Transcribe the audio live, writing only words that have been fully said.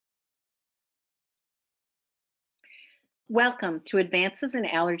Welcome to Advances in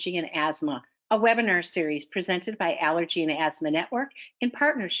Allergy and Asthma, a webinar series presented by Allergy and Asthma Network in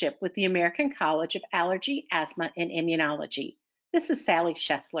partnership with the American College of Allergy, Asthma, and Immunology. This is Sally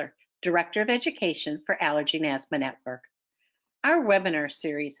Schessler, Director of Education for Allergy and Asthma Network. Our webinar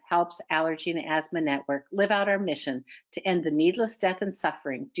series helps Allergy and Asthma Network live out our mission to end the needless death and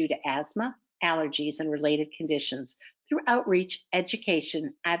suffering due to asthma, allergies, and related conditions through outreach,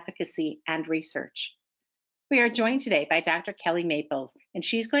 education, advocacy, and research. We are joined today by Dr. Kelly Maples, and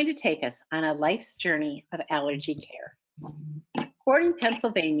she's going to take us on a life's journey of allergy care. Born in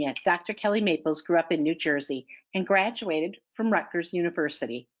Pennsylvania, Dr. Kelly Maples grew up in New Jersey and graduated from Rutgers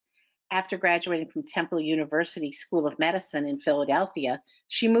University. After graduating from Temple University School of Medicine in Philadelphia,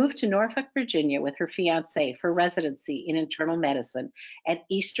 she moved to Norfolk, Virginia with her fiancé for residency in internal medicine at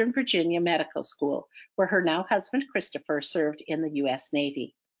Eastern Virginia Medical School, where her now husband Christopher served in the U.S.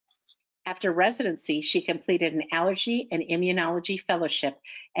 Navy. After residency, she completed an allergy and immunology fellowship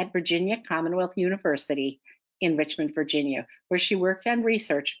at Virginia Commonwealth University in Richmond, Virginia, where she worked on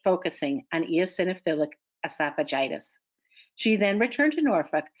research focusing on eosinophilic esophagitis. She then returned to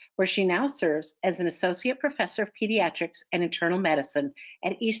Norfolk, where she now serves as an associate professor of pediatrics and internal medicine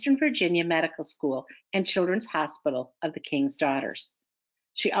at Eastern Virginia Medical School and Children's Hospital of the King's Daughters.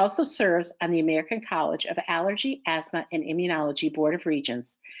 She also serves on the American College of Allergy, Asthma, and Immunology Board of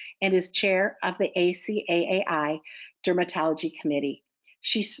Regents and is chair of the ACAAI Dermatology Committee.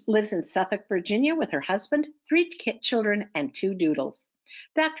 She lives in Suffolk, Virginia with her husband, 3 children, and 2 doodles.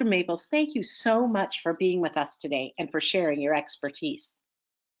 Dr. Maples, thank you so much for being with us today and for sharing your expertise.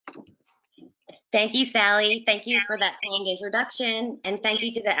 Thank you, Sally. Thank you for that kind introduction, and thank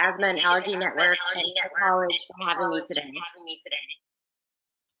you to the Asthma and Allergy Network and the college for having me today.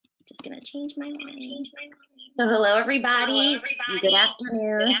 Just gonna change my mind. So hello, everybody. Good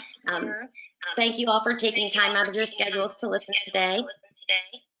afternoon. Thank you all for taking time out of your schedules to listen today.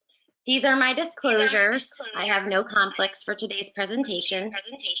 These are my disclosures. I have no conflicts for today's presentation.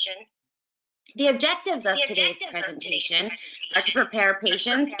 The objectives of today's presentation are to prepare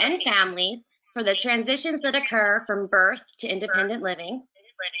patients and families for the transitions that occur from birth to independent living,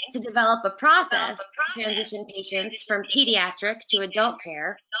 to develop a process to transition patients from pediatric to adult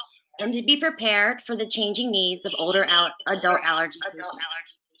care, and to be prepared for the changing needs of older adult allergy patients.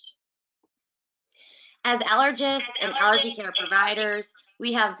 As allergists and allergy care providers,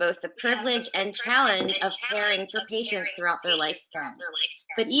 we have both the privilege and challenge of caring for patients throughout their lifespan.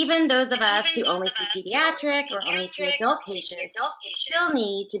 But even those of us who only see pediatric or only see adult patients still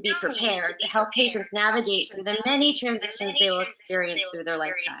need to be prepared to help patients navigate through the many transitions they will experience through their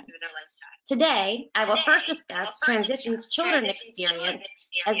lifetimes. Today, I will first discuss transitions children experience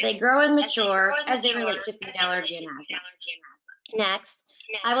as they grow and mature as they relate to food allergy and asthma. Next,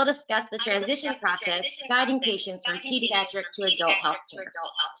 I will discuss the transition process guiding patients from pediatric to adult health care.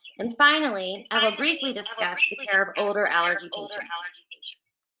 And finally, I will briefly discuss the care of older allergy patients.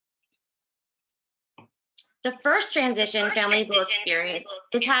 The first transition families will experience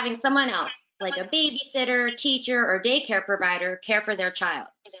is having someone else, like a babysitter, teacher, or daycare provider, care for their child.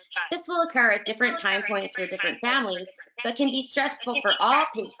 This will occur at different time points for different families, but can be stressful for all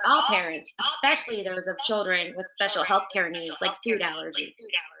parents, especially those of children with special health care needs like food allergy.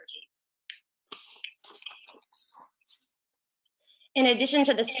 In addition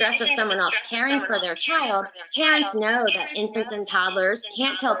to the stress of someone else caring for their child, parents know that infants and toddlers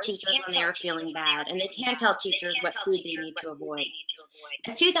can't tell teachers when they are feeling bad, and they can't tell teachers what food they need to avoid.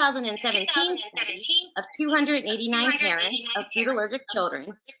 A 2017 study of 289 parents of food allergic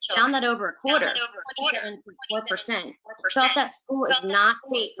children found that over a quarter, 27.4%, felt that school is not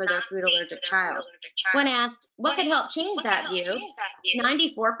safe for their food allergic child. When asked what could help change that view,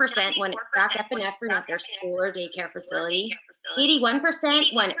 94% wanted stock epinephrine at their school or daycare facility,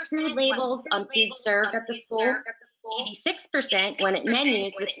 81% wanted food labels on food served at the school, 86% wanted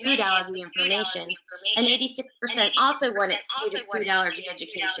menus with food allergy information, and 86% also wanted student food allergy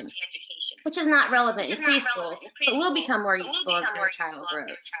education, which is not relevant in preschool, but will become more useful as their child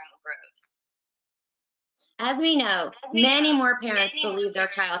grows. As we know, many more parents believe their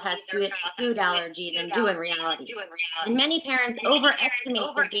child has food allergy than do in reality. And many parents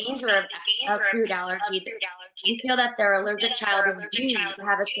overestimate the danger of food allergy and feel that their allergic child is doomed to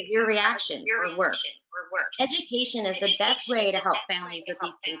have a severe reaction or worse. Education is the best way to help families with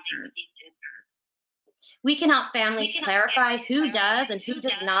these concerns. We can help families clarify who does and who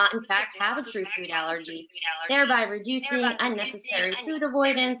does not, in fact, have a true food allergy, thereby reducing unnecessary food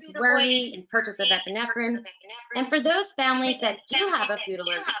avoidance, worry, and purchase of epinephrine. And for those families that do have a food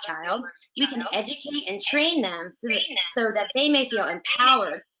allergic child, we can educate and train them so that they may feel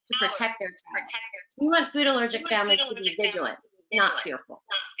empowered to protect their child. We want food allergic families to be vigilant, not fearful.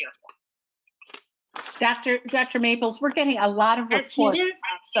 Dr. Maples, we're getting a lot of As reports. humans,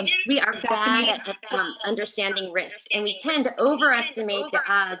 we are bad at understanding risk, and we tend to overestimate the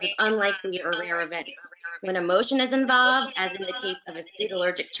odds of unlikely or rare events. When emotion is involved, as in the case of a food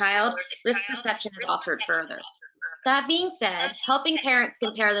allergic child, risk perception is altered further. That being said, helping parents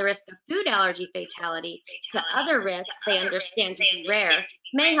compare the risk of food allergy fatality to other risks they understand to be rare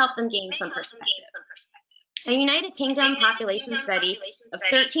may help them gain some perspective. A United Kingdom population study of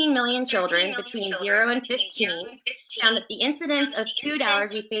 13 million children between 0 and 15 found that the incidence of food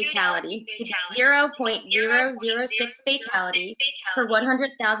allergy fatality to be 0.006 fatalities per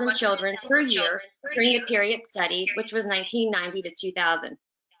 100,000 children per year during the period studied, which was 1990 to 2000.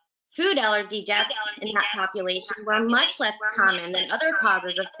 Food allergy deaths in that population were much less common than other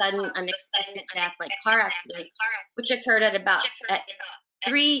causes of sudden unexpected death like car accidents, which occurred at about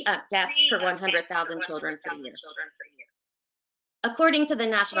 3 deaths per 100,000 children per year. According to the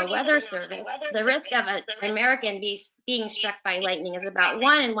National Weather Service, the risk of an American being struck by lightning is about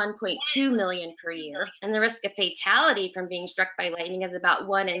 1 in 1.2 million per year, and the risk of fatality from being struck by lightning is about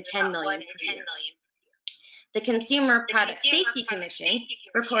 1 in 10 million per year. The Consumer Product Safety Commission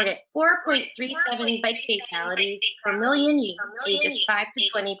reported 4.37 bike fatalities per million youth ages 5 to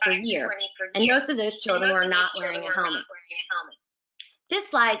 20 per year, and most of those children were not wearing a helmet. This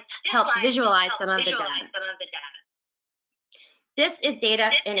slide helps visualize some of the data. This is data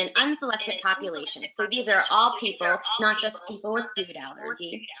in an unselected population. So these are all people, not just people with food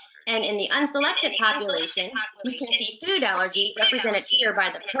allergy. And in the unselected population, you can see food allergy, represented here by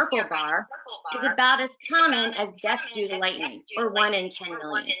the purple bar, is about as common as death due to lightning, or 1 in 10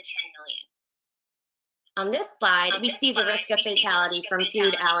 million. On this slide, we see the risk of fatality from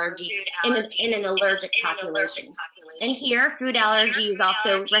food allergy in an allergic population. And here, food allergy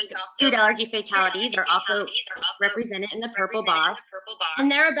fatalities are also represented in the purple bar,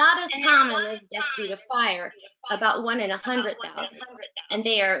 and they're about as common as death due to fire, about 1 in 100,000, and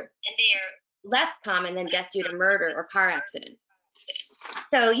they are less common than death due to murder or car accident.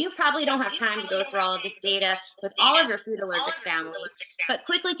 So you probably don't have time to go through all of this data with all of your food allergic families, but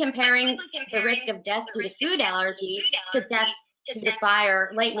quickly comparing the risk of death due to food allergy to deaths due to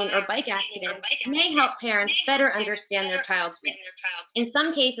fire, lightning, or bike accidents may help parents better understand their child's risk. In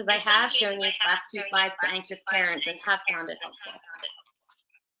some cases, I have shown these last 2 slides to anxious parents and have found it helpful.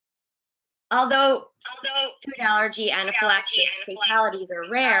 Although food allergy anaphylaxis fatalities are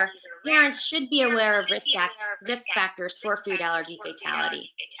rare, parents should be aware of risk factors for food allergy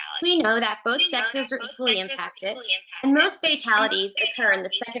fatality. We know that both sexes are equally impacted, and most fatalities occur in the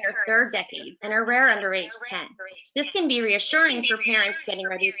 2nd or 3rd decades and are rare under age 10. This can be reassuring for parents getting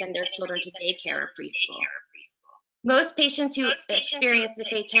ready to send their children to daycare or preschool. Most patients who experienced the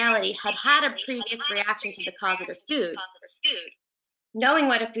fatality had had a previous reaction to the cause of the food. Knowing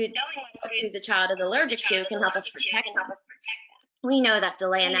what food the child is allergic to can help us protect them. We know that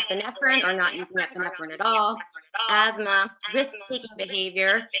delay in epinephrine or not using epinephrine at all, asthma, risk-taking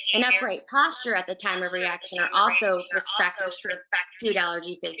behavior, and upright posture at the time of reaction are also risk factors for food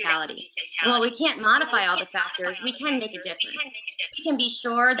allergy fatality. And while we can't modify all the factors, we can make a difference. We can be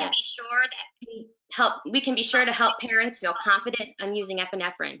sure to help parents feel confident on using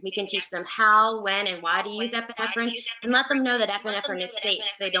epinephrine. We can teach them how, when, and why to use epinephrine, and let them know that epinephrine is safe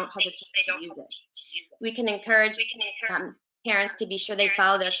so they don't hesitate to use it. We can encourage parents to be sure they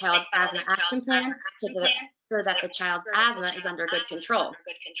follow their child's asthma action plan so that the child's asthma is under good control.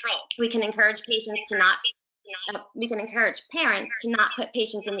 We can encourage parents to not put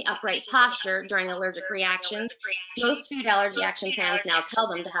patients in the upright posture during allergic reactions. Most food allergy action plans now tell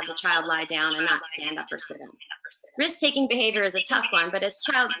them to have the child lie down and not stand up or sit up. Risk-taking behavior is a tough one, but as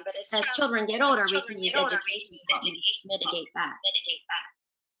children get older, we can use education to help mitigate that.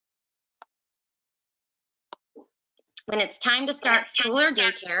 When it's time to start school or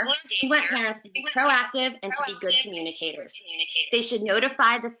daycare, we want parents to be proactive and to be good communicators. They should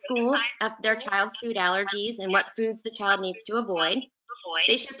notify the school of their child's food allergies and what foods the child needs to avoid.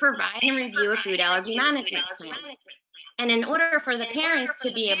 They should provide and review a food allergy management plan. And in order for the parents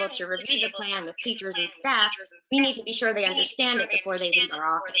to be able to review the plan with teachers and staff, we need to be sure they understand it before they leave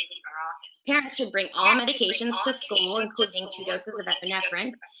our office. Parents should bring all medications to school, including 2 doses of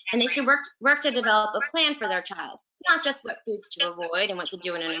epinephrine, and they should work to develop a plan for their child. not just what foods to avoid and what to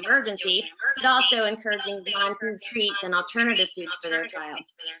do in an emergency, but also encouraging non-food treats and alternative foods for their child.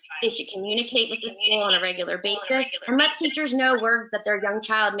 They should communicate with the school on a regular basis and let teachers know words that their young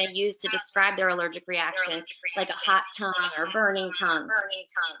child may use to describe their allergic reaction, like a hot tongue or burning tongue.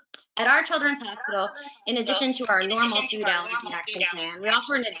 At our children's hospital, in addition to our normal food allergy action plan, we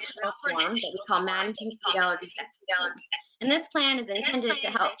offer an additional form that we call Managing Food Allergies at School. And this plan is intended to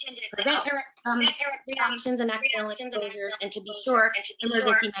help prevent reactions and accidental exposures, and to be sure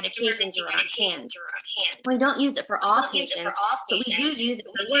emergency medications are on hand. We don't use it for all patients, but we do use it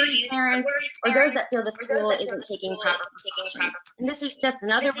for worried parents or those that feel the school isn't taking proper precautions. And this is just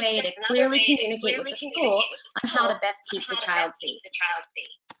another way to clearly communicate with the school on how to best keep the child safe.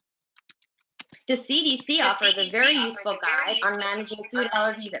 The CDC offers a very useful guide on managing food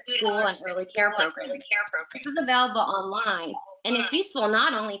allergies at school and early care programs. This is available online, and it's useful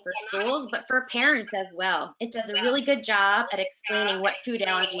not only for schools, but for parents as well. It does a really good job at explaining what food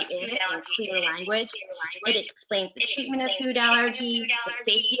allergy is in clear language. It explains the treatment of food allergy,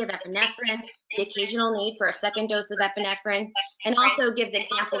 the safety of epinephrine, the occasional need for a second dose of epinephrine, and also gives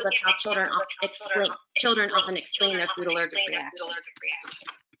examples of how children often explain their food allergic reaction.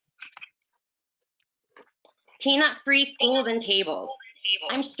 Peanut-free schools and tables.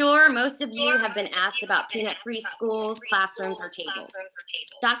 I'm sure most of you have been asked about peanut-free schools, classrooms, or tables.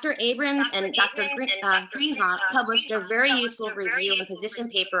 Dr. Abrams and Dr. Greenhawk published a very useful review and position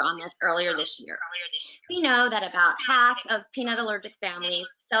paper on this earlier this year. We know that about half of peanut allergic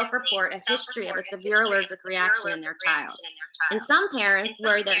families self-report a history of a severe allergic reaction in their child. And some parents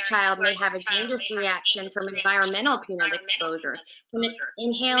worry their child may have a dangerous reaction from environmental peanut exposure, from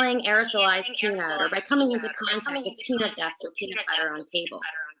inhaling aerosolized peanut, or by coming into contact with peanut dust or peanut butter on tables.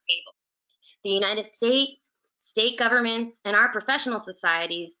 The United States, state governments, and our professional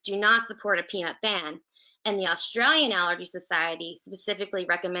societies do not support a peanut ban, and the Australian Allergy Society specifically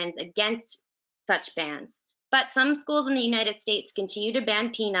recommends against such bans. But some schools in the United States continue to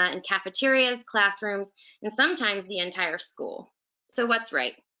ban peanut in cafeterias, classrooms, and sometimes the entire school. So what's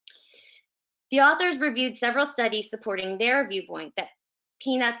right? The authors reviewed several studies supporting their viewpoint that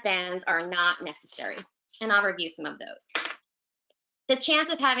peanut bans are not necessary, and I'll review some of those. The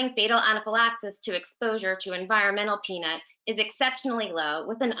chance of having fatal anaphylaxis to exposure to environmental peanut is exceptionally low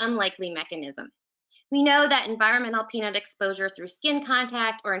with an unlikely mechanism. We know that environmental peanut exposure through skin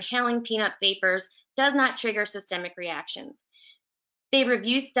contact or inhaling peanut vapors does not trigger systemic reactions. They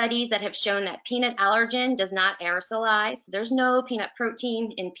review studies that have shown that peanut allergen does not aerosolize. There's no peanut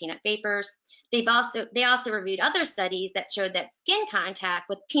protein in peanut vapors. They also reviewed other studies that showed that skin contact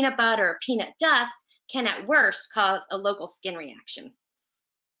with peanut butter or peanut dust can at worst cause a local skin reaction.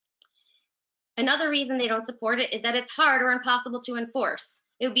 Another reason they don't support it is that it's hard or impossible to enforce.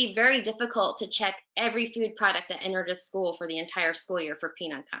 It would be very difficult to check every food product that entered a school for the entire school year for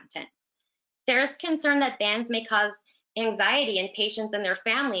peanut content. There is concern that bans may cause anxiety in patients and their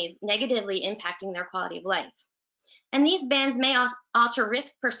families, negatively impacting their quality of life. And these bans may alter risk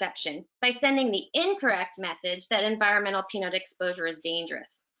perception by sending the incorrect message that environmental peanut exposure is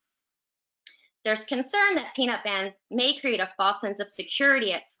dangerous. There's concern that peanut bans may create a false sense of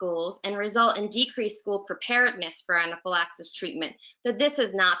security at schools and result in decreased school preparedness for anaphylaxis treatment, though this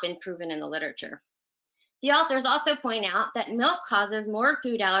has not been proven in the literature. The authors also point out that milk causes more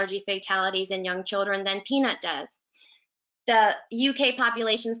food allergy fatalities in young children than peanut does. The UK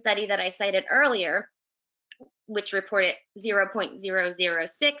population study that I cited earlier, which reported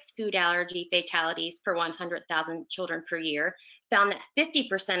 0.006 food allergy fatalities per 100,000 children per year, found that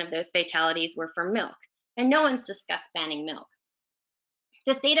 50% of those fatalities were from milk, and no one's discussed banning milk.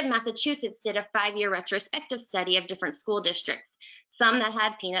 The state of Massachusetts did a 5-year retrospective study of different school districts, some that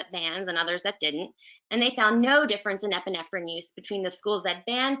had peanut bans and others that didn't, and they found no difference in epinephrine use between the schools that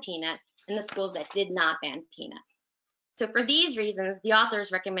banned peanut and the schools that did not ban peanut. So for these reasons, the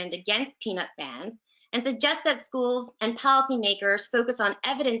authors recommend against peanut bans and suggest that schools and policymakers focus on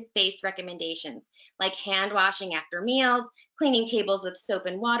evidence-based recommendations like hand washing after meals, cleaning tables with soap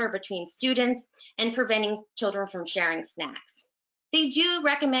and water between students, and preventing children from sharing snacks. They do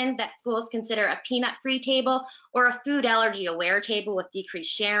recommend that schools consider a peanut-free table or a food allergy-aware table with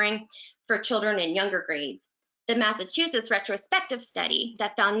decreased sharing for children in younger grades. The Massachusetts retrospective study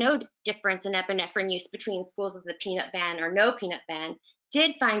that found no difference in epinephrine use between schools with a peanut ban or no peanut ban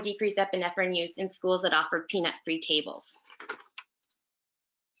did find decreased epinephrine use in schools that offered peanut-free tables.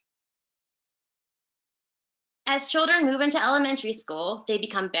 As children move into elementary school, they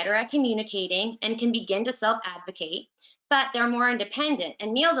become better at communicating and can begin to self-advocate. but they're more independent,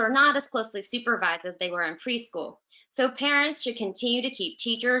 and meals are not as closely supervised as they were in preschool. So parents should continue to keep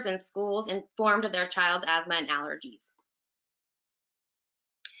teachers and schools informed of their child's asthma and allergies.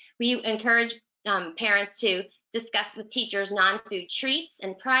 We encourage parents to discuss with teachers non-food treats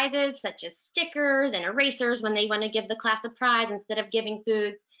and prizes such as stickers and erasers when they want to give the class a prize instead of giving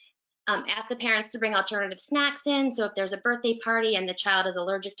foods. Ask the parents to bring alternative snacks in, so if there's a birthday party and the child is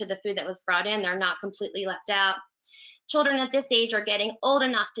allergic to the food that was brought in, they're not completely left out. Children at this age are getting old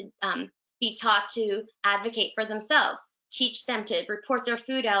enough to be taught to advocate for themselves. Teach them to report their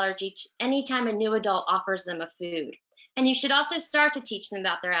food allergy anytime a new adult offers them a food. And you should also start to teach them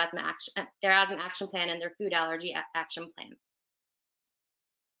about their asthma action plan and their food allergy action plan.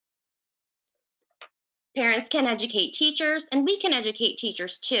 Parents can educate teachers, and we can educate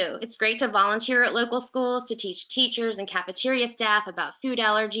teachers too. It's great to volunteer at local schools to teach teachers and cafeteria staff about food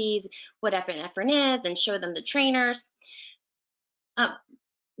allergies, what epinephrine is, and show them the trainers.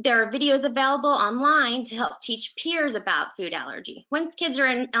 There are videos available online to help teach peers about food allergy. Once kids are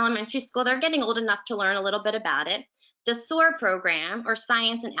in elementary school, they're getting old enough to learn a little bit about it. The SOAR program, or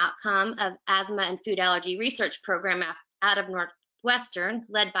Science and Outcome of Asthma and Food Allergy Research Program out of Northwestern,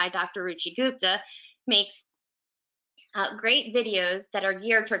 led by Dr. Ruchi Gupta, makes great videos that are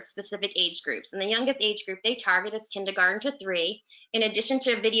geared towards specific age groups. And the youngest age group they target is kindergarten to 3. In addition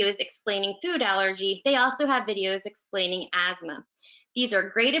to videos explaining food allergy, they also have videos explaining asthma. These are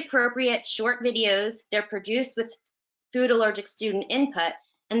grade appropriate short videos. They're produced with food allergic student input,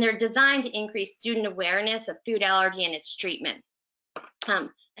 and they're designed to increase student awareness of food allergy and its treatment. I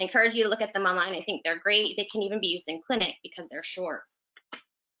encourage you to look at them online. I think they're great. They can even be used in clinic because they're short.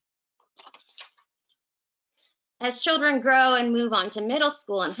 As children grow and move on to middle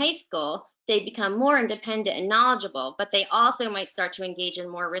school and high school, they become more independent and knowledgeable, but they also might start to engage in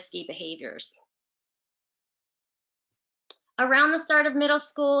more risky behaviors. Around the start of middle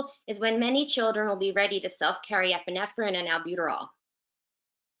school is when many children will be ready to self-carry epinephrine and albuterol.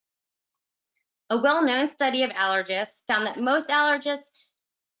 A well-known study of allergists found that most allergists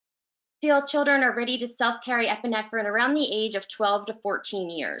feel children are ready to self-carry epinephrine around the age of 12 to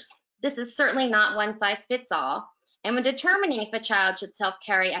 14 years. This is certainly not one size fits all, and when determining if a child should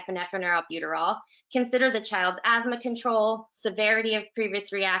self-carry epinephrine or albuterol, consider the child's asthma control, severity of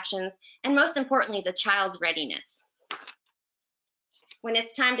previous reactions, and most importantly, the child's readiness. When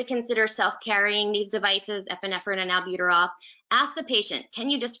it's time to consider self-carrying these devices, epinephrine and albuterol, ask the patient, can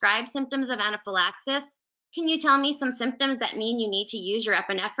you describe symptoms of anaphylaxis? Can you tell me some symptoms that mean you need to use your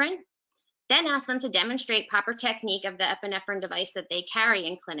epinephrine? Then ask them to demonstrate proper technique of the epinephrine device that they carry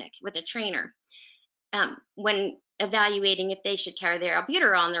in clinic with a trainer. When evaluating if they should carry their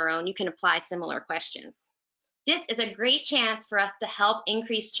albuterol on their own, you can apply similar questions. This is a great chance for us to help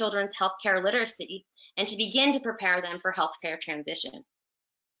increase children's healthcare literacy and to begin to prepare them for healthcare transition.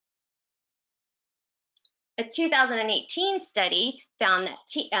 A 2018 study found that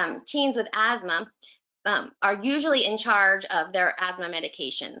teens with asthma are usually in charge of their asthma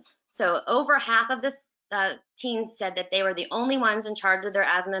medications. So over half of the teens said that they were the only ones in charge of their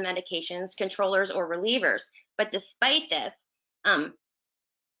asthma medications, controllers, or relievers. But despite this,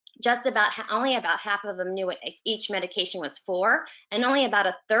 only about half of them knew what each medication was for, and only about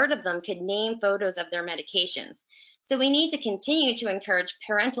a third of them could name photos of their medications. So we need to continue to encourage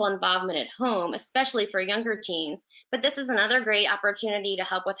parental involvement at home, especially for younger teens. But this is another great opportunity to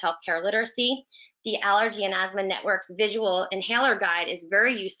help with healthcare literacy. The Allergy and Asthma Network's visual inhaler guide is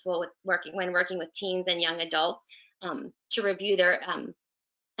very useful when working with teens and young adults to review their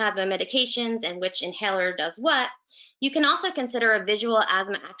asthma medications and which inhaler does what. You can also consider a visual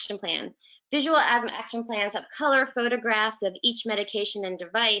asthma action plan. Visual asthma action plans have color photographs of each medication and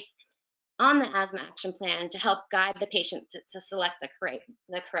device on the asthma action plan to help guide the patient to select the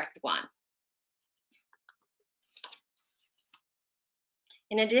correct one.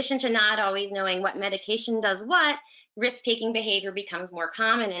 In addition to not always knowing what medication does what, risk-taking behavior becomes more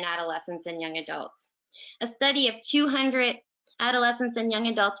common in adolescents and young adults. A study of 200 adolescents and young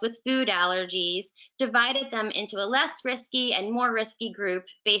adults with food allergies divided them into a less risky and more risky group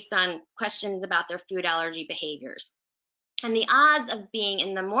based on questions about their food allergy behaviors. And the odds of being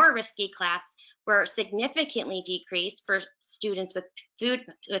in the more risky class were significantly decreased for students with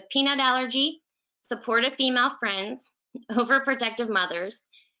peanut allergy, supportive female friends, overprotective mothers,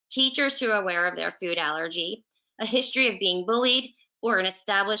 teachers who are aware of their food allergy, a history of being bullied, or an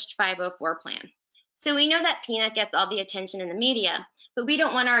established 504 plan. So we know that peanut gets all the attention in the media, But we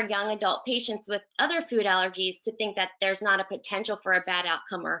don't want our young adult patients with other food allergies to think that there's not a potential for a bad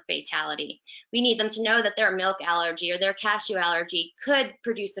outcome or a fatality. We need them to know that their milk allergy or their cashew allergy could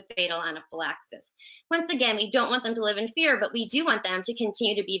produce a fatal anaphylaxis. Once again, we don't want them to live in fear, but we do want them to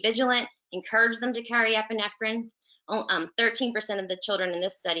continue to be vigilant, encourage them to carry epinephrine. 13% of the children in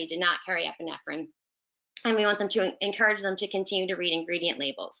this study did not carry epinephrine. And we want them to encourage them to continue to read ingredient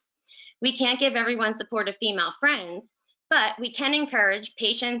labels. We can't give everyone supportive female friends, but we can encourage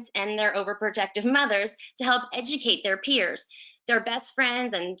patients and their overprotective mothers to help educate their peers. Their best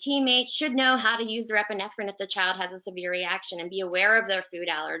friends and teammates should know how to use their epinephrine if the child has a severe reaction and be aware of their food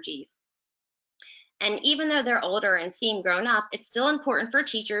allergies. And even though they're older and seem grown up, it's still important for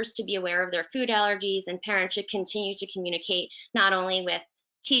teachers to be aware of their food allergies, and parents should continue to communicate not only with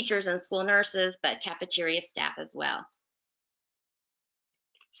teachers and school nurses, but cafeteria staff as well.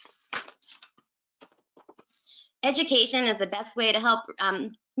 Education is the best way to help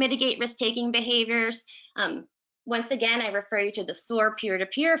mitigate risk-taking behaviors. Once again, I refer you to the SOAR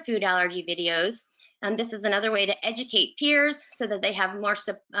peer-to-peer food allergy videos. This is another way to educate peers so that they have more,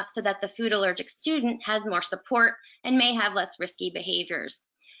 so that the food allergic student has more support and may have less risky behaviors.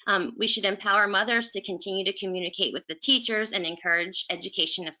 We should empower mothers to continue to communicate with the teachers and encourage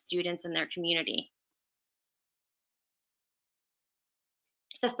education of students in their community.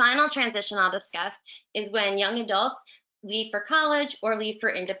 The final transition I'll discuss is when young adults leave for college or leave for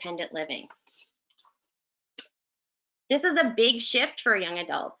independent living. This is a big shift for young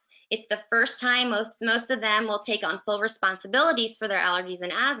adults. It's the first time most of them will take on full responsibilities for their allergies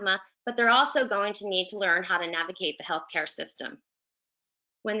and asthma, but they're also going to need to learn how to navigate the healthcare system.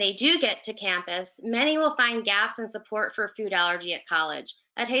 When they do get to campus, many will find gaps in support for food allergy at college.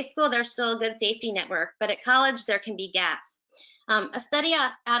 At high school, there's still a good safety network, but at college, there can be gaps. A study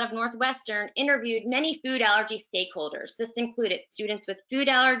out of Northwestern interviewed many food allergy stakeholders. This included students with food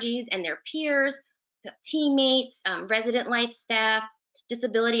allergies and their peers, teammates, resident life staff,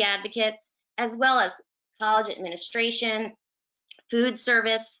 disability advocates, as well as college administration, food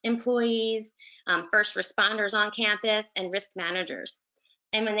service employees, first responders on campus, and risk managers.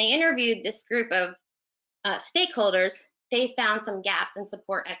 And when they interviewed this group of stakeholders, they found some gaps in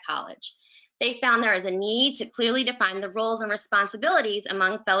support at college. They found there is a need to clearly define the roles and responsibilities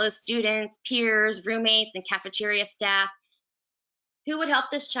among fellow students, peers, roommates, and cafeteria staff. Who would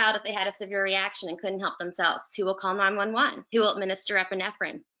help this child if they had a severe reaction and couldn't help themselves? Who will call 911? Who will administer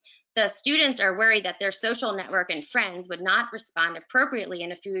epinephrine? The students are worried that their social network and friends would not respond appropriately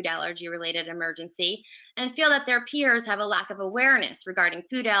in a food allergy-related emergency, and feel that their peers have a lack of awareness regarding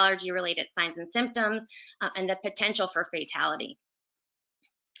food allergy-related signs and symptoms and the potential for fatality.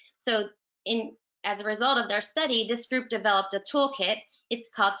 So as a result of their study, this group developed a toolkit.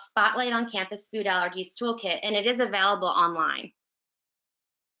 It's called Spotlight on Campus Food Allergies Toolkit, and it is available online.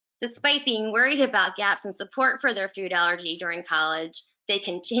 Despite being worried about gaps in support for their food allergy during college, they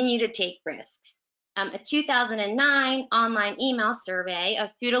continue to take risks. A 2009 online email survey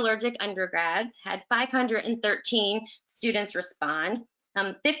of food allergic undergrads had 513 students respond.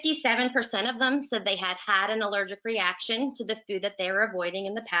 57% of them said they had had an allergic reaction to the food that they were avoiding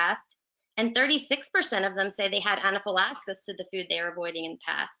in the past, and 36% of them say they had anaphylaxis to the food they were avoiding in the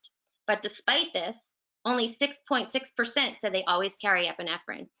past. But despite this, only 6.6% said they always carry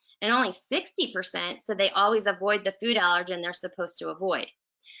epinephrine, and only 60% said they always avoid the food allergen they're supposed to avoid.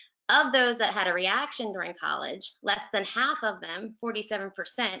 Of those that had a reaction during college, less than half of them, 47%,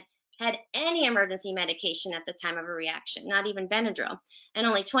 had any emergency medication at the time of a reaction, not even Benadryl, and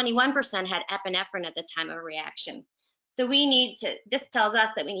only 21% had epinephrine at the time of a reaction. So this tells us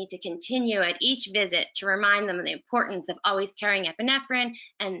that we need to continue at each visit to remind them of the importance of always carrying epinephrine,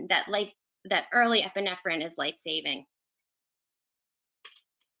 and that early epinephrine is life-saving.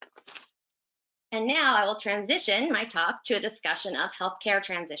 And now I will transition my talk to a discussion of healthcare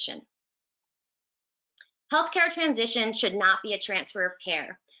transition. Healthcare transition should not be a transfer of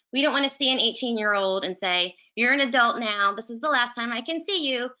care. We don't want to see an 18-year-old and say, you're an adult now, this is the last time I can see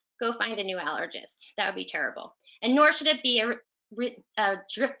you, go find a new allergist. That would be terrible. And nor should it be a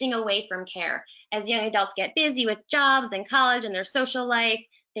drifting away from care. As young adults get busy with jobs and college and their social life,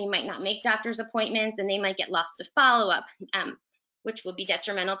 they might not make doctor's appointments and they might get lost to follow-up, which will be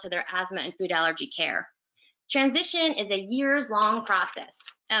detrimental to their asthma and food allergy care. Transition is a years-long process.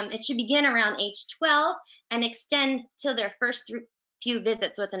 It should begin around age 12 and extend to their first few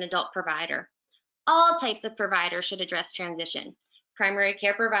visits with an adult provider. All types of providers should address transition: primary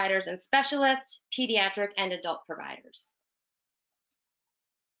care providers and specialists, pediatric and adult providers.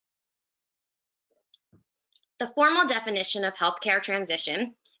 The formal definition of healthcare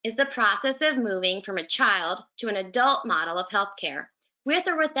transition is the process of moving from a child to an adult model of healthcare, with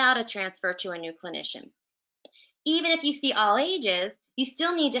or without a transfer to a new clinician. Even if you see all ages, you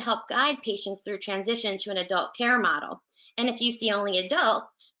still need to help guide patients through transition to an adult care model. And if you see only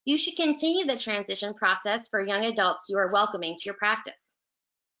adults, you should continue the transition process for young adults you are welcoming to your practice.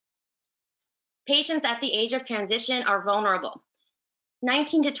 Patients at the age of transition are vulnerable.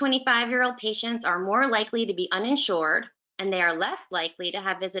 19 to 25-year-old patients are more likely to be uninsured, and they are less likely to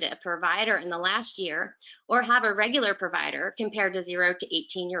have visited a provider in the last year or have a regular provider compared to 0 to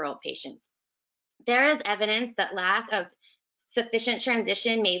 18-year-old patients. There is evidence that lack of sufficient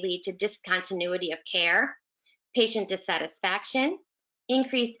transition may lead to discontinuity of care, patient dissatisfaction,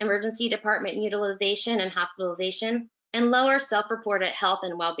 increased emergency department utilization and hospitalization, and lower self-reported health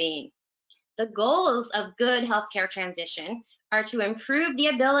and well-being. The goals of good healthcare transition are to improve the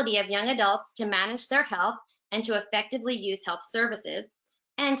ability of young adults to manage their health and to effectively use health services,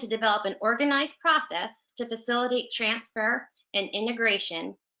 and to develop an organized process to facilitate transfer and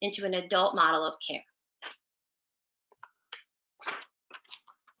integration into an adult model of care.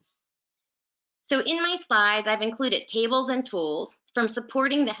 So in my slides, I've included tables and tools from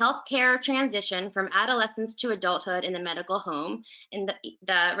supporting the healthcare transition from adolescence to adulthood in the medical home, and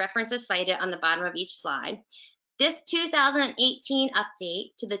the references cited on the bottom of each slide. This 2018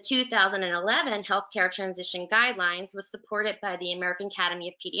 update to the 2011 Healthcare Transition Guidelines was supported by the American Academy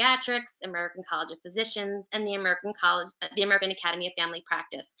of Pediatrics, American College of Physicians, and the American Academy of Family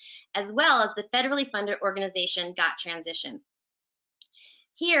Practice, as well as the federally funded organization Got Transition.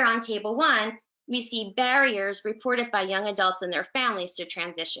 Here on Table 1, we see barriers reported by young adults and their families to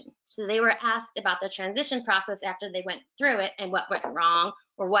transition. So they were asked about the transition process after they went through it and what went wrong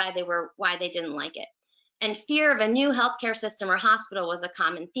or why they didn't like it. And fear of a new healthcare system or hospital was a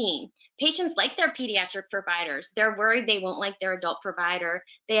common theme. Patients like their pediatric providers. They're worried they won't like their adult provider.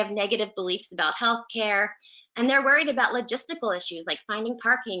 They have negative beliefs about healthcare, and they're worried about logistical issues like finding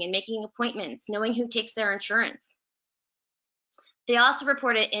parking and making appointments, knowing who takes their insurance. They also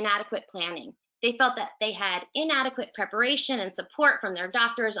reported inadequate planning. They felt that they had inadequate preparation and support from their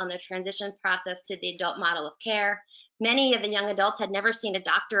doctors on the transition process to the adult model of care. Many of the young adults had never seen a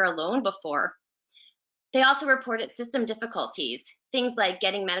doctor alone before. They also reported system difficulties, things like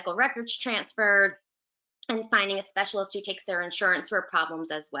getting medical records transferred and finding a specialist who takes their insurance were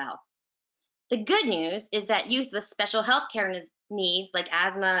problems as well. The good news is that youth with special health care needs like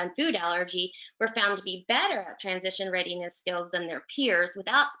asthma and food allergy were found to be better at transition readiness skills than their peers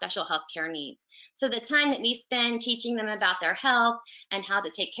without special health care needs. So the time that we spend teaching them about their health and how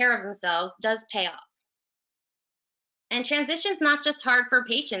to take care of themselves does pay off. And transition's not just hard for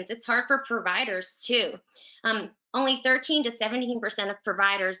patients, it's hard for providers too. Only 13 to 17% of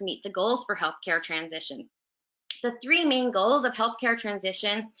providers meet the goals for healthcare transition. The three main goals of healthcare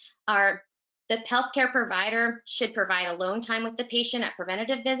transition are the healthcare provider should provide alone time with the patient at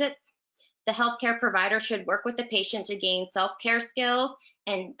preventative visits. The healthcare provider should work with the patient to gain self-care skills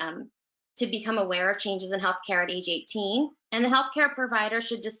and to become aware of changes in healthcare at age 18. And the healthcare provider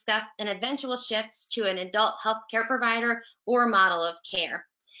should discuss an eventual shift to an adult healthcare provider or model of care.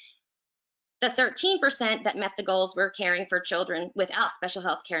 The 13% that met the goals were caring for children without special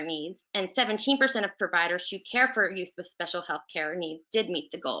healthcare needs, and 17% of providers who care for youth with special healthcare needs did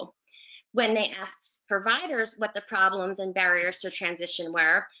meet the goal. When they asked providers what the problems and barriers to transition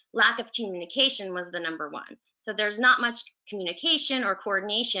were, lack of communication was the number one. So there's not much communication or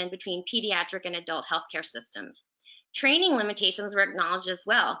coordination between pediatric and adult healthcare systems. Training limitations were acknowledged as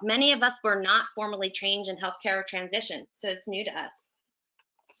well. Many of us were not formally trained in healthcare transition, so it's new to us.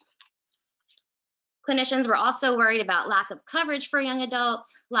 Clinicians were also worried about lack of coverage for young adults,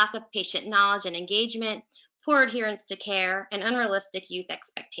 lack of patient knowledge and engagement, poor adherence to care, and unrealistic youth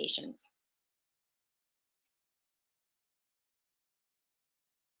expectations.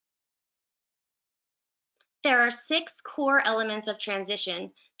 There are 6 core elements of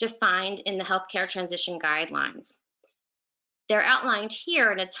transition defined in the Healthcare Transition Guidelines. They're outlined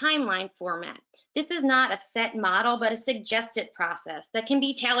here in a timeline format. This is not a set model, but a suggested process that can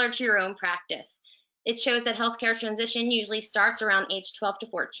be tailored to your own practice. It shows that healthcare transition usually starts around age 12 to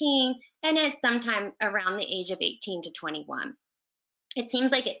 14, and it's sometime around the age of 18 to 21. It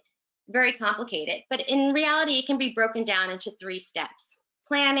seems like it's very complicated, but in reality, it can be broken down into 3 steps: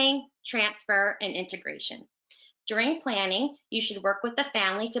 planning, transfer, and integration. During planning, you should work with the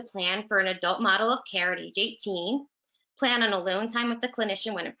family to plan for an adult model of care at age 18, plan on alone time with the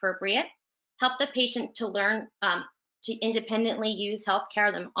clinician when appropriate, help the patient to learn to independently use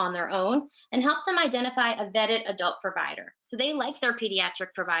healthcare on their own, and help them identify a vetted adult provider. So they like their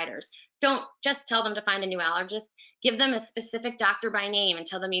pediatric providers. Don't just tell them to find a new allergist. Give them a specific doctor by name and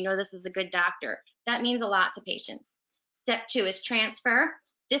tell them, you know, this is a good doctor. That means a lot to patients. Step 2 is transfer.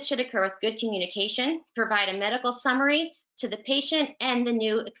 This should occur with good communication, provide a medical summary to the patient and the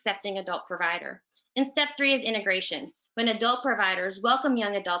new accepting adult provider. And step 3 is integration, when adult providers welcome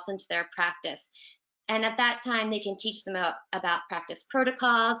young adults into their practice. And at that time, they can teach them about practice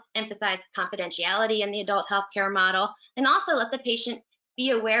protocols, emphasize confidentiality in the adult healthcare model, and also let the patient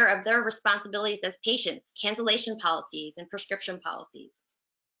be aware of their responsibilities as patients, cancellation policies, and prescription policies.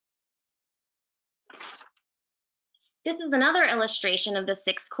 This is another illustration of the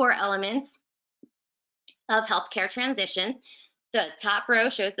 6 core elements of healthcare transition. The top row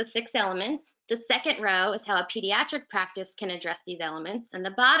shows the 6 elements. The second row is how a pediatric practice can address these elements, and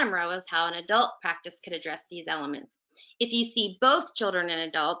the bottom row is how an adult practice could address these elements. If you see both children and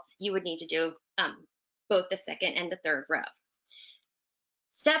adults, you would need to do both the second and the third row.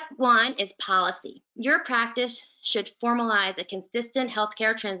 Step 1 is policy. Your practice should formalize a consistent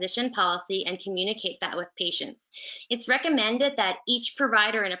healthcare transition policy and communicate that with patients. It's recommended that each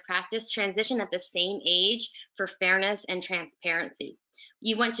provider in a practice transition at the same age for fairness and transparency.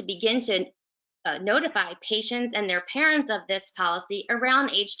 You want to begin to notify patients and their parents of this policy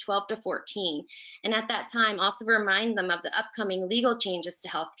around age 12 to 14. And at that time, also remind them of the upcoming legal changes to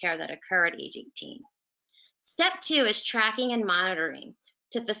healthcare that occur at age 18. Step 2 is tracking and monitoring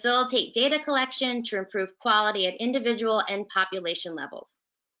to facilitate data collection to improve quality at individual and population levels.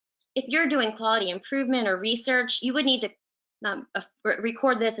 If you're doing quality improvement or research, you would need to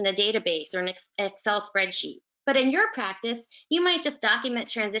record this in a database or an Excel spreadsheet. But in your practice, you might just document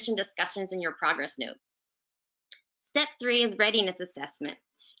transition discussions in your progress note. Step 3 is readiness assessment.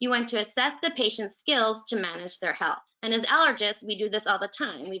 You want to assess the patient's skills to manage their health. And as allergists, we do this all the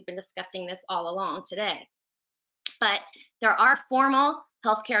time. We've been discussing this all along today. But there are formal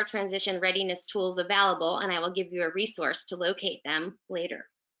healthcare transition readiness tools available, and I will give you a resource to locate them later.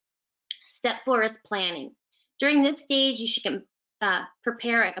 Step 4 is planning. During this stage, you should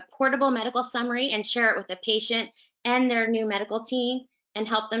prepare a portable medical summary and share it with the patient and their new medical team and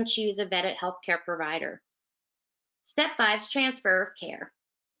help them choose a vetted healthcare provider. Step 5 is transfer of care.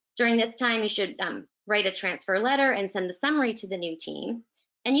 During this time, you should write a transfer letter and send the summary to the new team.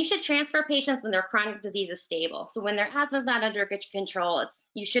 And you should transfer patients when their chronic disease is stable. So when their asthma is not under good control,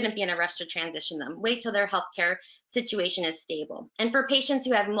 you shouldn't be in a rush to transition them. Wait till their healthcare situation is stable. And for patients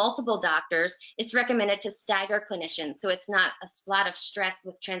who have multiple doctors, it's recommended to stagger clinicians, so it's not a lot of stress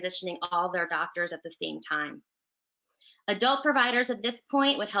with transitioning all their doctors at the same time. Adult providers at this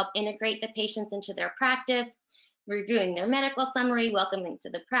point would help integrate the patients into their practice, reviewing their medical summary, welcoming to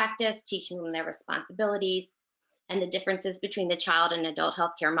the practice, teaching them their responsibilities, and the differences between the child and adult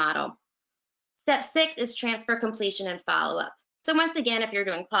healthcare model. Step 6 is transfer completion and follow-up. So once again, if you're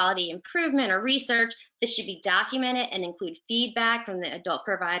doing quality improvement or research, this should be documented and include feedback from the adult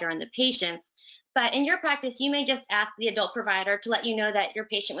provider and the patients. But in your practice, you may just ask the adult provider to let you know that your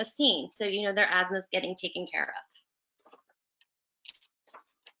patient was seen, so you know their asthma is getting taken care of.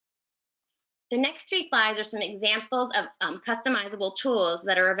 The next 3 slides are some examples of customizable tools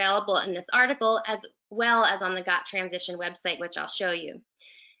that are available in this article, as well as on the Got Transition website, which I'll show you.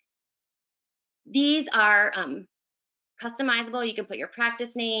 These are customizable. You can put your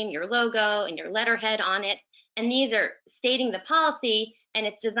practice name, your logo, and your letterhead on it. And these are stating the policy, and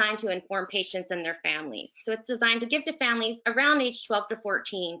it's designed to inform patients and their families. So it's designed to give to families around age 12 to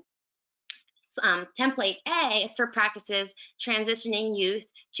 14. Template A is for practices transitioning youth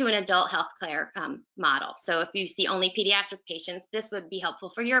to an adult healthcare model. So if you see only pediatric patients, this would be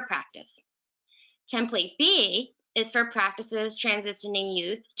helpful for your practice. Template B is for practices transitioning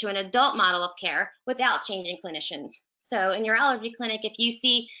youth to an adult model of care without changing clinicians. So in your allergy clinic, if you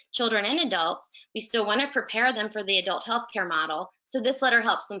see children and adults, we still want to prepare them for the adult healthcare model. So this letter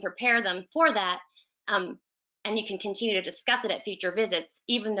helps them prepare them for that. And you can continue to discuss it at future visits,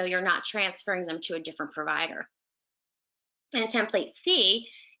 even though you're not transferring them to a different provider. And template C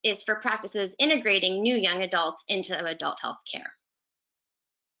is for practices integrating new young adults into adult health care.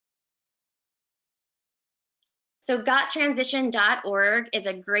 So gottransition.org is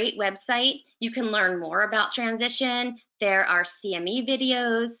a great website. You can learn more about transition. There are CME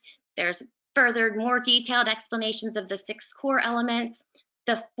videos. There's further, more detailed explanations of the 6 core elements.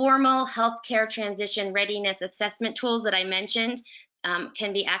 The formal healthcare transition readiness assessment tools that I mentioned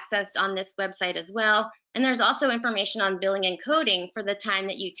can be accessed on this website as well. And there's also information on billing and coding for the time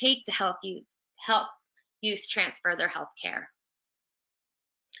that you take to help youth transfer their healthcare.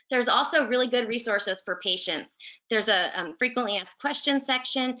 There's also really good resources for patients. There's a frequently asked questions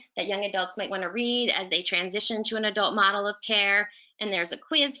section that young adults might want to read as they transition to an adult model of care. And there's a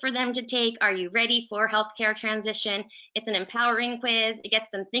quiz for them to take. Are you ready for healthcare transition? It's an empowering quiz. It gets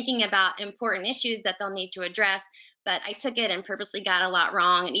them thinking about important issues that they'll need to address but I took it and purposely got a lot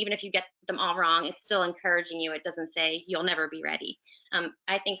wrong. And even if you get them all wrong, it's still encouraging you. It doesn't say you'll never be ready.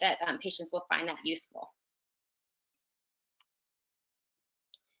 I think that patients will find that useful.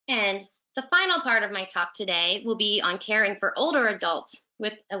 And the final part of my talk today will be on caring for older adults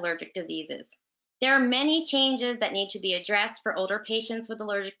with allergic diseases. There are many changes that need to be addressed for older patients with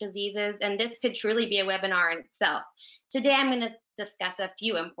allergic diseases, and this could truly be a webinar in itself. Today, I'm going to discuss a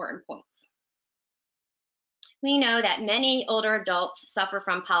few important points. We know that many older adults suffer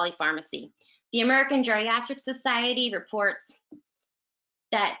from polypharmacy. The American Geriatric Society reports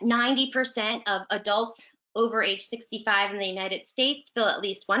that 90% of adults over age 65 in the United States fill at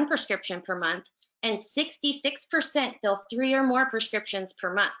least one prescription per month, and 66% fill 3 or more prescriptions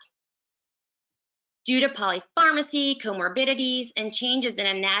per month. Due to polypharmacy, comorbidities, and changes in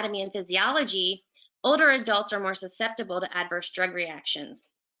anatomy and physiology, older adults are more susceptible to adverse drug reactions.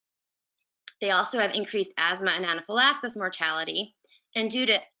 They also have increased asthma and anaphylaxis mortality, and due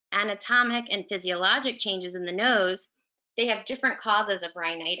to anatomic and physiologic changes in the nose, they have different causes of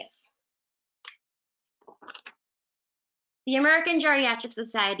rhinitis. The American Geriatric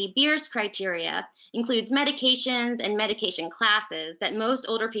Society Beers criteria includes medications and medication classes that most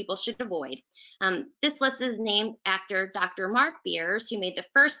older people should avoid. This list is named after Dr. Mark Beers, who made the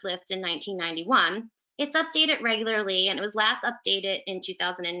first list in 1991. It's updated regularly, and it was last updated in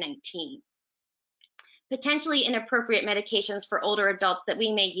 2019. Potentially inappropriate medications for older adults that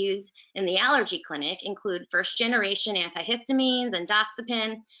we may use in the allergy clinic include first-generation antihistamines and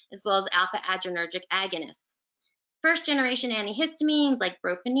doxepin, as well as alpha-adrenergic agonists. First-generation antihistamines like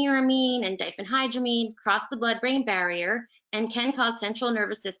brompheniramine and diphenhydramine cross the blood-brain barrier and can cause central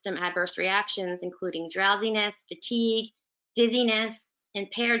nervous system adverse reactions, including drowsiness, fatigue, dizziness,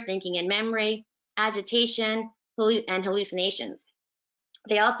 impaired thinking and memory, agitation, and hallucinations.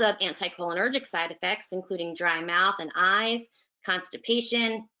 They also have anticholinergic side effects, including dry mouth and eyes,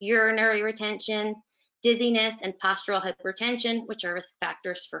 constipation, urinary retention, dizziness, and postural hypertension, which are risk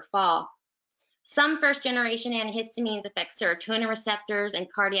factors for fall. Some first-generation antihistamines affect serotonin receptors and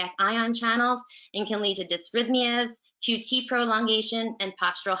cardiac ion channels and can lead to dysrhythmias, QT prolongation, and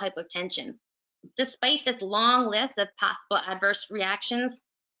postural hypotension. Despite this long list of possible adverse reactions,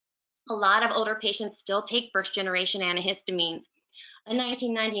 a lot of older patients still take first-generation antihistamines. A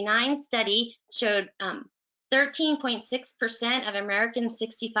 1999 study showed 13.6% of Americans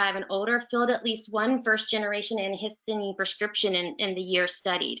 65 and older filled at least one first-generation antihistamine prescription in the year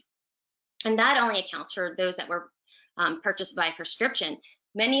studied. And that only accounts for those that were purchased by prescription.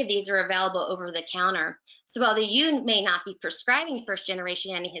 Many of these are available over the counter. So while you may not be prescribing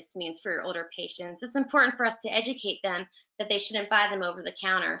first-generation antihistamines for your older patients, it's important for us to educate them that they shouldn't buy them over the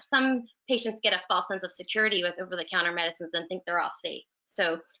counter. Some patients get a false sense of security with over-the-counter medicines and think they're all safe.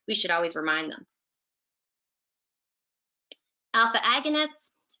 So we should always remind them. Alpha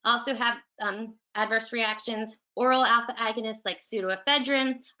agonists also have adverse reactions. Oral alpha agonists like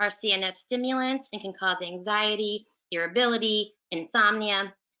pseudoephedrine are CNS stimulants and can cause anxiety, irritability,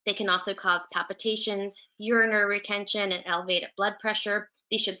 insomnia. They can also cause palpitations, urinary retention, and elevated blood pressure.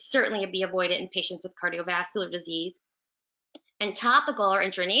 These should certainly be avoided in patients with cardiovascular disease. And topical or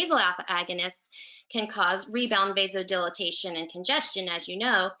intranasal alpha agonists can cause rebound vasodilatation and congestion, as you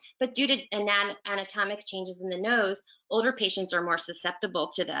know, but due to anatomic changes in the nose, older patients are more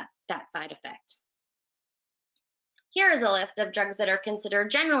susceptible to that side effect. Here is a list of drugs that are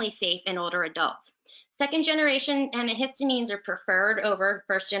considered generally safe in older adults. Second-generation antihistamines are preferred over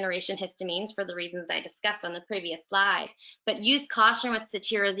first-generation histamines for the reasons I discussed on the previous slide, but use caution with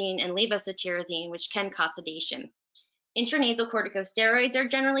cetirizine and levocetirizine, which can cause sedation. Intranasal corticosteroids are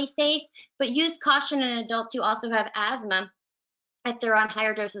generally safe, but use caution in adults who also have asthma if they're on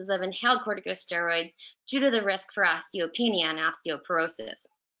higher doses of inhaled corticosteroids due to the risk for osteopenia and osteoporosis.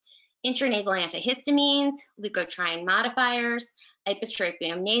 Intranasal antihistamines, leukotriene modifiers,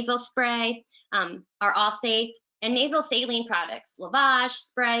 ipratropium nasal spray are all safe, and nasal saline products, lavage,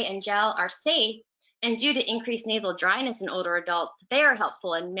 spray, and gel are safe, and due to increased nasal dryness in older adults, they are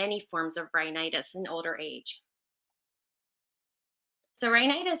helpful in many forms of rhinitis in older age. So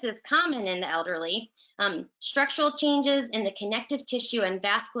rhinitis is common in the elderly. Structural changes in the connective tissue and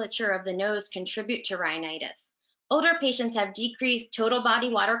vasculature of the nose contribute to rhinitis. Older patients have decreased total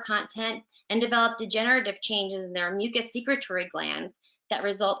body water content and develop degenerative changes in their mucus secretory glands that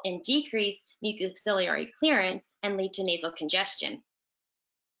result in decreased mucociliary clearance and lead to nasal congestion.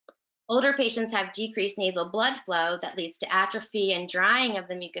 Older patients have decreased nasal blood flow that leads to atrophy and drying of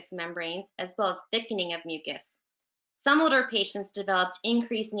the mucous membranes, as well as thickening of mucus. Some older patients developed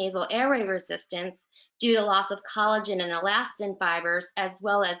increased nasal airway resistance due to loss of collagen and elastin fibers, as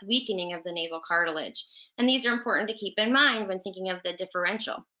well as weakening of the nasal cartilage. And these are important to keep in mind when thinking of the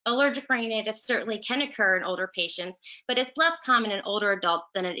differential. Allergic rhinitis certainly can occur in older patients, but it's less common in older adults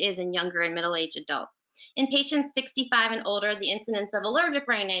than it is in younger and middle-aged adults. In patients 65 and older, the incidence of allergic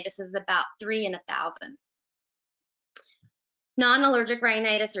rhinitis is about 3 in 1,000. Non-allergic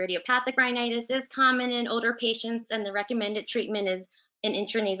rhinitis or idiopathic rhinitis is common in older patients, and the recommended treatment is an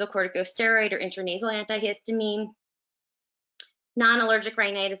intranasal corticosteroid or intranasal antihistamine. Non-allergic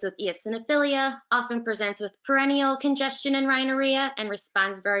rhinitis with eosinophilia often presents with perennial congestion and rhinorrhea and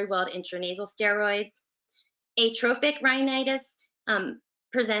responds very well to intranasal steroids. Atrophic rhinitis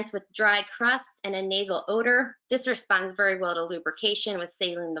presents with dry crusts and a nasal odor. This responds very well to lubrication with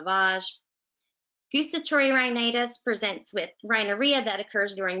saline lavage. Gustatory rhinitis presents with rhinorrhea that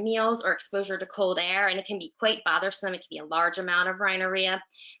occurs during meals or exposure to cold air, and it can be quite bothersome. It can be a large amount of rhinorrhea.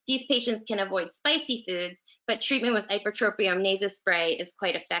 These patients can avoid spicy foods, but treatment with ipratropium nasospray is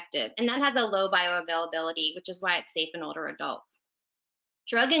quite effective, and that has a low bioavailability, which is why it's safe in older adults.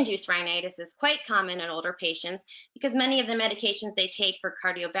 Drug-induced rhinitis is quite common in older patients because many of the medications they take for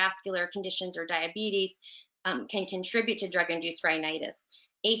cardiovascular conditions or diabetes can contribute to drug-induced rhinitis.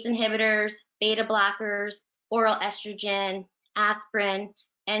 ACE inhibitors, beta blockers, oral estrogen, aspirin,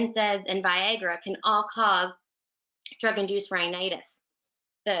 NSAIDs, and Viagra can all cause drug-induced rhinitis.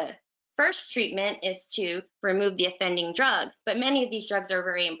 The first treatment is to remove the offending drug, but many of these drugs are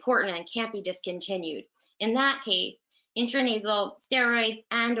very important and can't be discontinued. In that case, intranasal steroids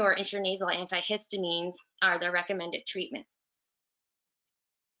and/or intranasal antihistamines are the recommended treatment.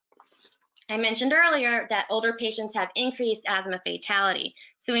 I mentioned earlier that older patients have increased asthma fatality,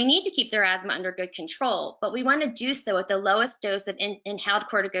 so we need to keep their asthma under good control, but we want to do so at the lowest dose of inhaled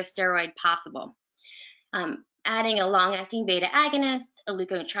corticosteroid possible. Adding a long-acting beta agonist, a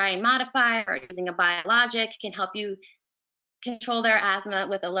leukotriene modifier, or using a biologic can help you control their asthma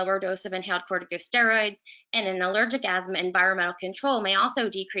with a lower dose of inhaled corticosteroids, and an allergic asthma environmental control may also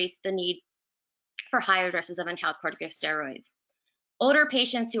decrease the need for higher doses of inhaled corticosteroids. Older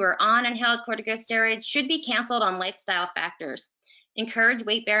patients who are on inhaled corticosteroids should be canceled on lifestyle factors. Encourage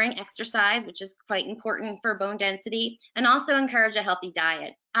weight-bearing exercise, which is quite important for bone density, and also encourage a healthy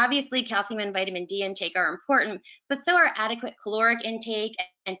diet. Obviously, calcium and vitamin D intake are important, but so are adequate caloric intake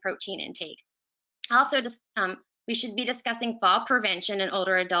and protein intake. Also, we should be discussing fall prevention in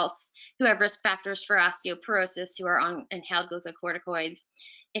older adults who have risk factors for osteoporosis who are on inhaled glucocorticoids.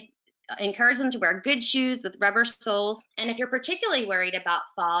 Encourage them to wear good shoes with rubber soles, and if you're particularly worried about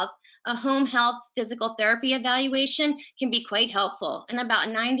falls, a home health physical therapy evaluation can be quite helpful. In about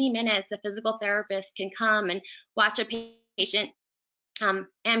 90 minutes, a physical therapist can come and watch a patient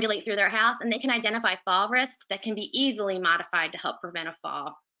ambulate through their house, and they can identify fall risks that can be easily modified to help prevent a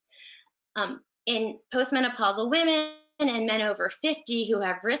fall. In postmenopausal women and men over 50 who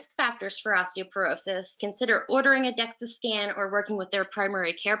have risk factors for osteoporosis, consider ordering a DEXA scan or working with their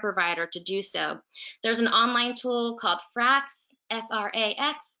primary care provider to do so. There's an online tool called FRAX,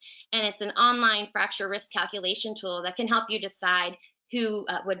 F-R-A-X, and it's an online fracture risk calculation tool that can help you decide who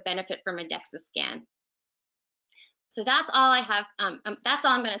would benefit from a DEXA scan. So that's all I have. That's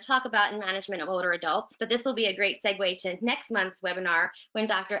all I'm going to talk about in management of older adults, but this will be a great segue to next month's webinar when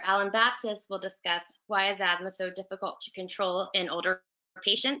Dr. Alan Baptist will discuss why is asthma so difficult to control in older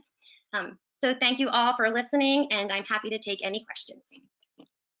patients. So thank you all for listening, and I'm happy to take any questions.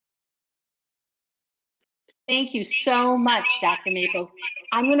 Thank you so much, Dr. Maples.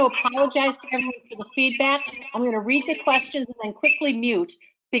 I'm going to apologize to everyone for the feedback. I'm going to read the questions and then quickly mute,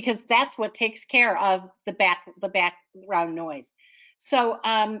 because that's what takes care of the background noise. So,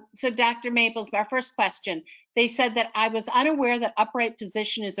 Dr. Maples, our first question, they said that I was unaware that upright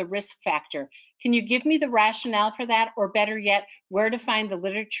position is a risk factor. Can you give me the rationale for that, or better yet, where to find the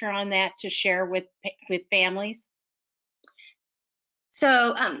literature on that to share with families?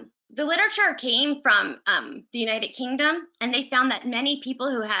 So, the literature came from the United Kingdom, and they found that many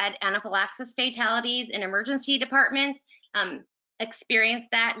people who had anaphylaxis fatalities in emergency departments experienced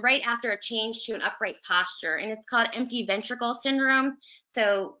that right after a change to an upright posture, and it's called empty ventricle syndrome.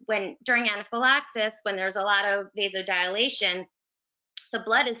 So during anaphylaxis, when there's a lot of vasodilation, the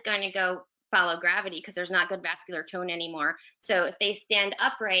blood is going to go follow gravity because there's not good vascular tone anymore. So if they stand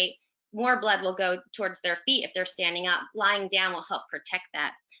upright, more blood will go towards their feet if they're standing up. Lying down will help protect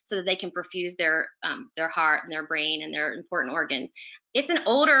that so that they can perfuse their heart and their brain and their important organs. It's an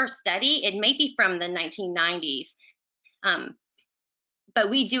older study. It may be from the 1990s. But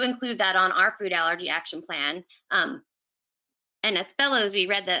we do include that on our food allergy action plan. And as fellows, we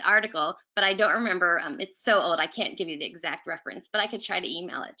read the article, but I don't remember. It's so old, I can't give you the exact reference, but I could try to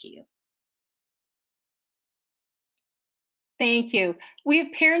email it to you. Thank you. We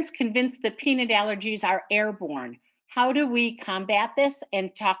have parents convinced that peanut allergies are airborne. How do we combat this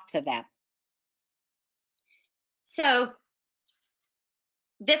and talk to them? So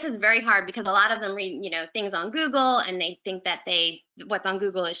this is very hard because a lot of them read, things on Google, and they think that what's on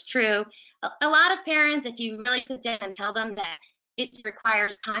Google is true. A lot of parents, if you really sit down and tell them that it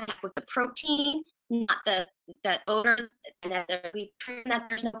requires contact with the protein, not the odor, and that we've proven that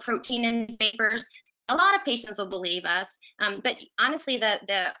there's no protein in these vapors, a lot of patients will believe us. But honestly,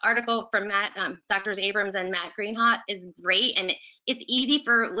 the article from Drs. Abrams and Matt Greenhot is great, and it's easy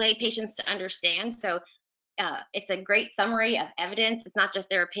for lay patients to understand. So it's a great summary of evidence. It's not just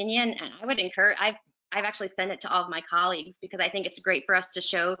their opinion, and I would encourage. I've actually sent it to all of my colleagues because I think it's great for us to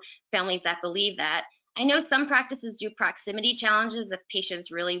show families that believe that. I know some practices do proximity challenges if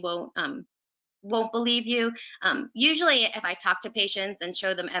patients really won't believe you. Usually, if I talk to patients and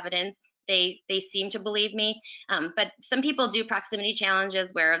show them evidence, they seem to believe me. But some people do proximity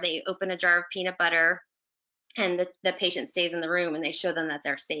challenges where they open a jar of peanut butter and the patient stays in the room and they show them that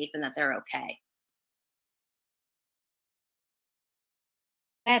they're safe and that they're okay.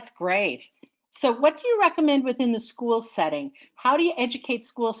 That's great. So what do you recommend within the school setting? How do you educate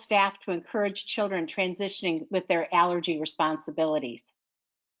school staff to encourage children transitioning with their allergy responsibilities?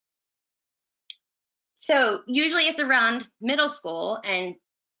 So usually it's around middle school, and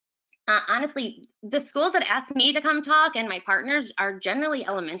honestly, the schools that ask me to come talk and my partners are generally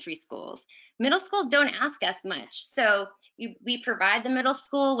elementary schools. Middle schools don't ask us much. So we provide the middle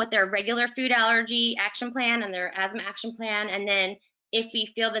school with their regular food allergy action plan and their asthma action plan. And then if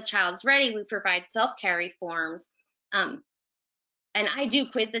we feel the child's ready, we provide self-carry forms. And I do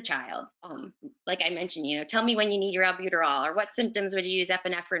quiz the child. Like I mentioned, tell me when you need your albuterol, or what symptoms would you use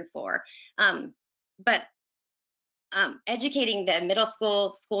epinephrine for. But educating the middle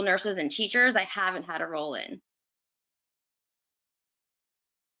school nurses and teachers, I haven't had a role in.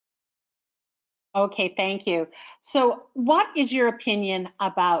 Okay, thank you. So what is your opinion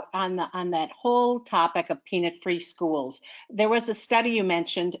about on that whole topic of peanut-free schools? There was a study you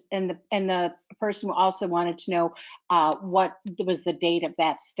mentioned, and the person also wanted to know what was the date of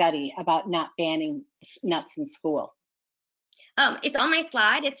that study about not banning nuts in school. It's on my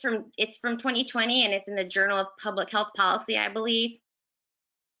slide. It's from 2020, and it's in the Journal of Public Health Policy, I believe.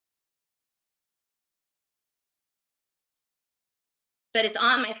 But it's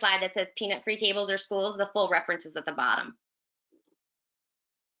on my slide that says peanut-free tables or schools. The full reference is at the bottom.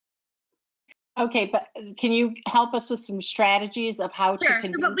 Okay, but can you help us with some strategies of how to Sure. So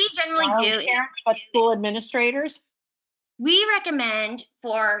what we generally not do only parents but school administrators? We recommend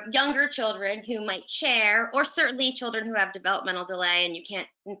for younger children who might share, or certainly children who have developmental delay and you can't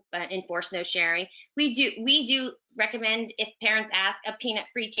enforce no sharing. We do recommend, if parents ask, a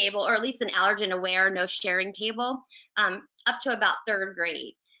peanut-free table, or at least an allergen-aware no sharing table, up to about 3rd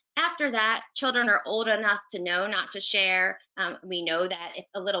grade. After that, children are old enough to know not to share. We know that if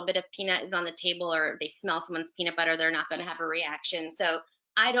a little bit of peanut is on the table or they smell someone's peanut butter, they're not going to have a reaction. So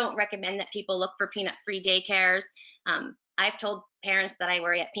I don't recommend that people look for peanut-free daycares. I've told parents that I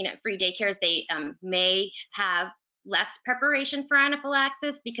worry at peanut-free daycares, they may have less preparation for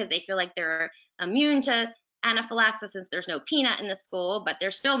anaphylaxis because they feel like they're immune to anaphylaxis since there's no peanut in the school, but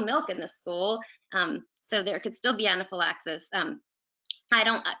there's still milk in the school. So there could still be anaphylaxis.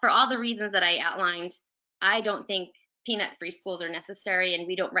 For all the reasons that I outlined, I don't think peanut-free schools are necessary, and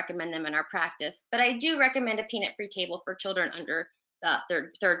we don't recommend them in our practice. But I do recommend a peanut-free table for children under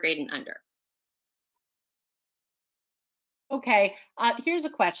third grade and under. Okay, here's a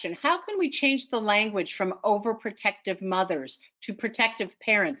question. How can we change the language from overprotective mothers to protective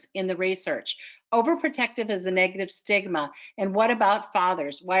parents in the research? Overprotective is a negative stigma. And what about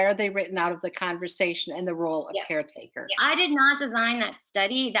fathers? Why are they written out of the conversation and the role of caretaker? I did not design that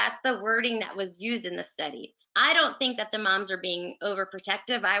study. That's the wording that was used in the study. I don't think that the moms are being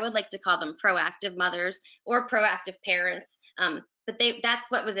overprotective. I would like to call them proactive mothers or proactive parents. But that's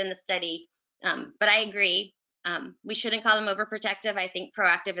what was in the study. But I agree. We shouldn't call them overprotective. I think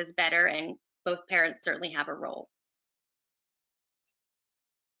proactive is better, and both parents certainly have a role.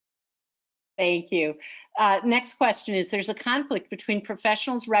 Thank you. Next question is, there's a conflict between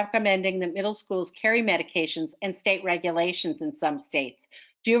professionals recommending that middle schools carry medications and state regulations in some states.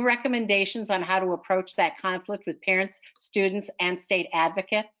 Do you have recommendations on how to approach that conflict with parents, students, and state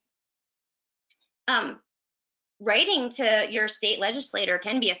advocates? Writing to your state legislator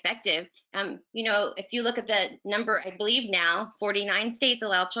can be effective. If you look at the number, I believe now 49 states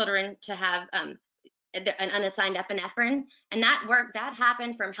allow children to have an unassigned epinephrine, and that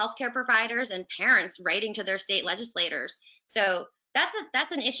happened from healthcare providers and parents writing to their state legislators. So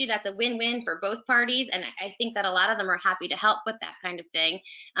that's an issue that's a win-win for both parties, and I think that a lot of them are happy to help with that kind of thing.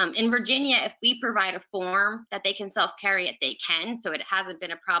 In Virginia, if we provide a form that they can self-carry it, they can. So it hasn't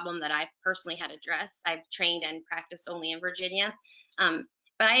been a problem that I've personally had addressed. I've trained and practiced only in Virginia.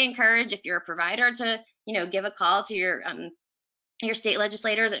 But I encourage, if you're a provider, to give a call to your state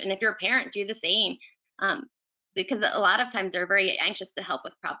legislators, and if you're a parent, do the same, because a lot of times they're very anxious to help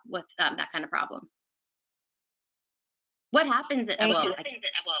with that kind of problem. What happens at Thank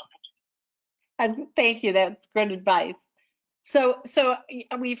you. That's good advice. So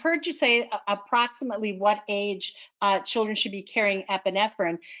we've heard you say approximately what age children should be carrying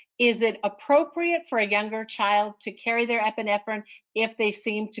epinephrine. Is it appropriate for a younger child to carry their epinephrine if they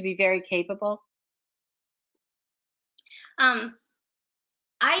seem to be very capable?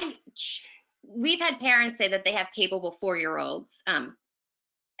 We've had parents say that they have capable 4-year-olds, and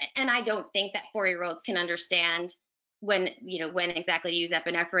I don't think that 4-year-olds can understand when exactly to use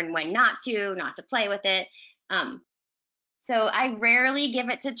epinephrine, when not to play with it. So I rarely give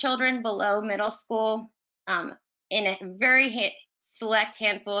it to children below middle school, in a very select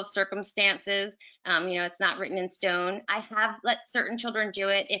handful of circumstances. It's not written in stone. I have let certain children do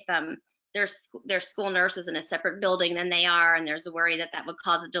it if their school nurse is in a separate building than they are, and there's a worry that would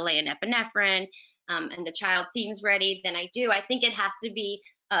cause a delay in epinephrine, and the child seems ready, then I do. I think it has to be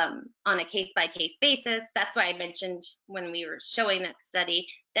on a case-by-case basis. That's why I mentioned when we were showing that study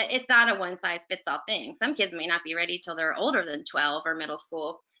that it's not a one-size-fits-all thing. Some kids may not be ready till they're older than 12 or middle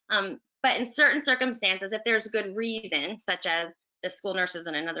school. But in certain circumstances, if there's a good reason, such as the school nurse is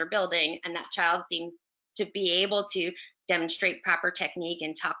in another building and that child seems to be able to demonstrate proper technique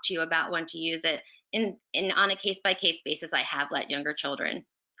and talk to you about when to use it, on a case-by-case basis, I have let younger children.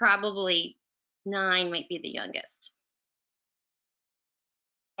 Probably 9 might be the youngest.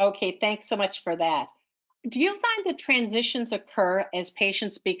 Okay, thanks so much for that. Do you find that transitions occur as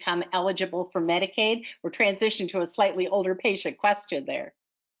patients become eligible for Medicaid? We're transitioning to a slightly older patient question there.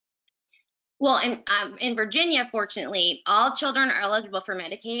 Well, in Virginia, fortunately, all children are eligible for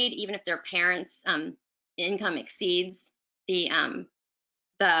Medicaid, even if their parents' income exceeds the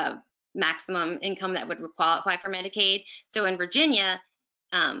maximum income that would qualify for Medicaid. So in Virginia,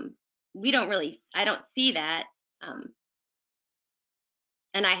 I don't see that,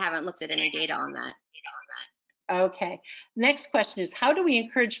 and I haven't looked at any data on that. Okay. Next question is, how do we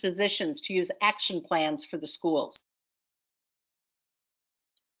encourage physicians to use action plans for the schools?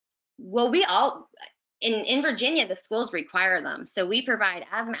 Well, in Virginia, the schools require them. So we provide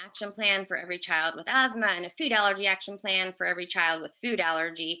asthma action plan for every child with asthma and a food allergy action plan for every child with food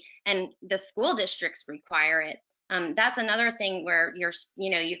allergy, and the school districts require it. That's another thing where you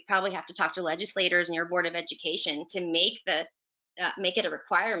probably have to talk to legislators and your Board of Education to make it a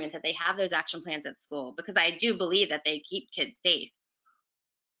requirement that they have those action plans at school, because I do believe that they keep kids safe.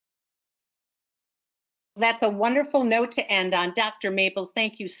 That's a wonderful note to end on. Dr. Maples,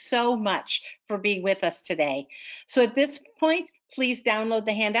 thank you so much for being with us today. So at this point, please download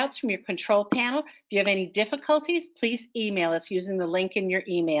the handouts from your control panel. If you have any difficulties, please email us using the link in your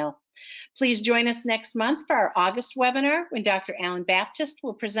email. Please join us next month for our August webinar when Dr. Alan Baptist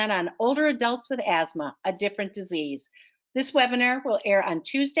will present on older adults with asthma, a different disease. This webinar will air on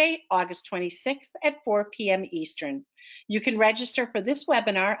Tuesday, August 26th at 4 p.m. Eastern. You can register for this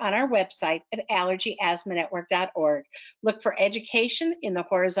webinar on our website at allergyasthmanetwork.org. Look for education in the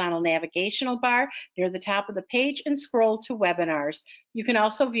horizontal navigational bar near the top of the page and scroll to webinars. You can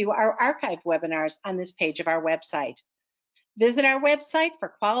also view our archived webinars on this page of our website. Visit our website for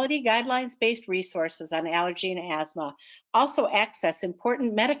quality guidelines-based resources on allergy and asthma. Also access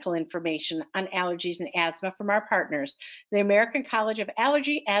important medical information on allergies and asthma from our partners, the American College of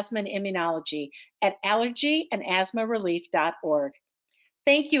Allergy, Asthma, and Immunology at allergyandasthmarelief.org.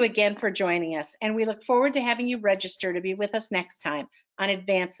 Thank you again for joining us, and we look forward to having you register to be with us next time on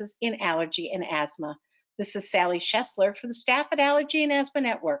Advances in Allergy and Asthma. This is Sally Schessler for the staff at Allergy and Asthma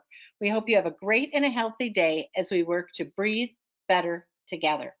Network. We hope you have a great and a healthy day as we work to breathe better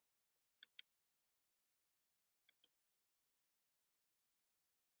together.